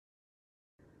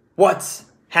What's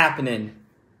happening,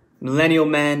 millennial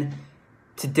men?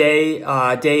 Today,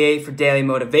 day 8 for daily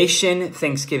motivation.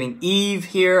 Thanksgiving Eve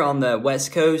here on the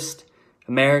West Coast,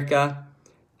 America.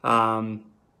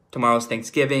 Tomorrow's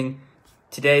Thanksgiving.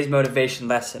 Today's motivation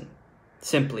lesson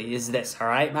simply is this, all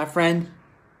right, my friend?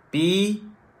 Be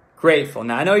grateful.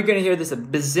 Now, I know you're going to hear this a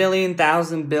bazillion,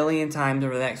 thousand, billion times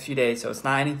over the next few days, so it's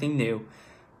not anything new.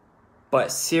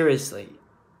 But seriously,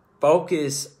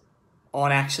 focus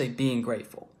on actually being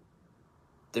grateful.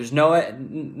 There's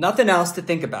nothing else to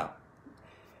think about.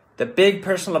 The big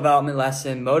personal development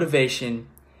lesson, motivation,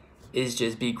 is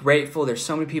just be grateful. There's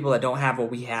so many people that don't have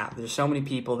what we have. There's so many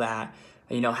people that,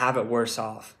 have it worse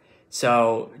off.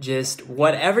 So just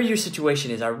whatever your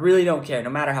situation is, I really don't care. No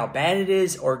matter how bad it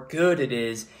is or good it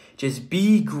is, just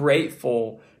be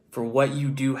grateful for what you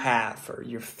do have, for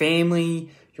your family,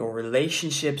 your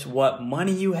relationships, what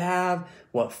money you have,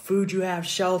 what food you have,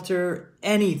 shelter,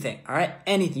 anything, all right?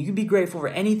 Anything. You can be grateful for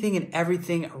anything and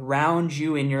everything around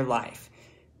you in your life,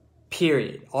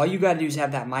 period. All you got to do is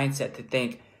have that mindset to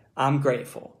think, I'm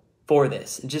grateful for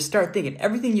this. And just start thinking,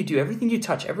 everything you do, everything you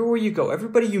touch, everywhere you go,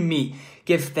 everybody you meet,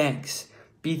 give thanks.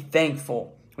 Be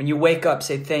thankful. When you wake up,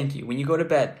 say thank you. When you go to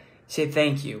bed, say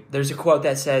thank you. There's a quote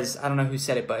that says, I don't know who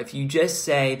said it, but if you just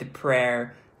say the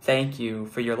prayer, thank you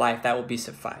for your life, that will be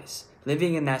suffice.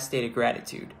 Living in that state of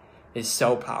gratitude is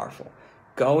so powerful.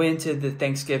 Go into the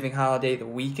Thanksgiving holiday, the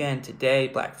weekend, today,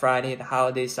 Black Friday, the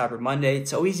holidays, Cyber Monday.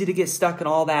 It's so easy to get stuck in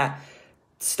all that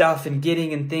stuff and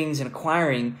getting and things and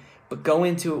acquiring, but go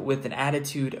into it with an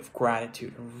attitude of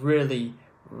gratitude. Really,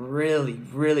 really,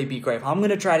 really be grateful. I'm going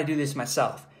to try to do this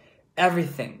myself.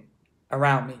 Everything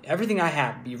around me, everything I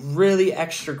have, be really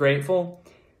extra grateful,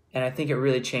 and I think it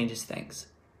really changes things.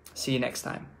 See you next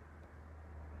time.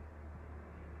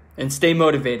 And stay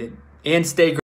motivated and stay grateful.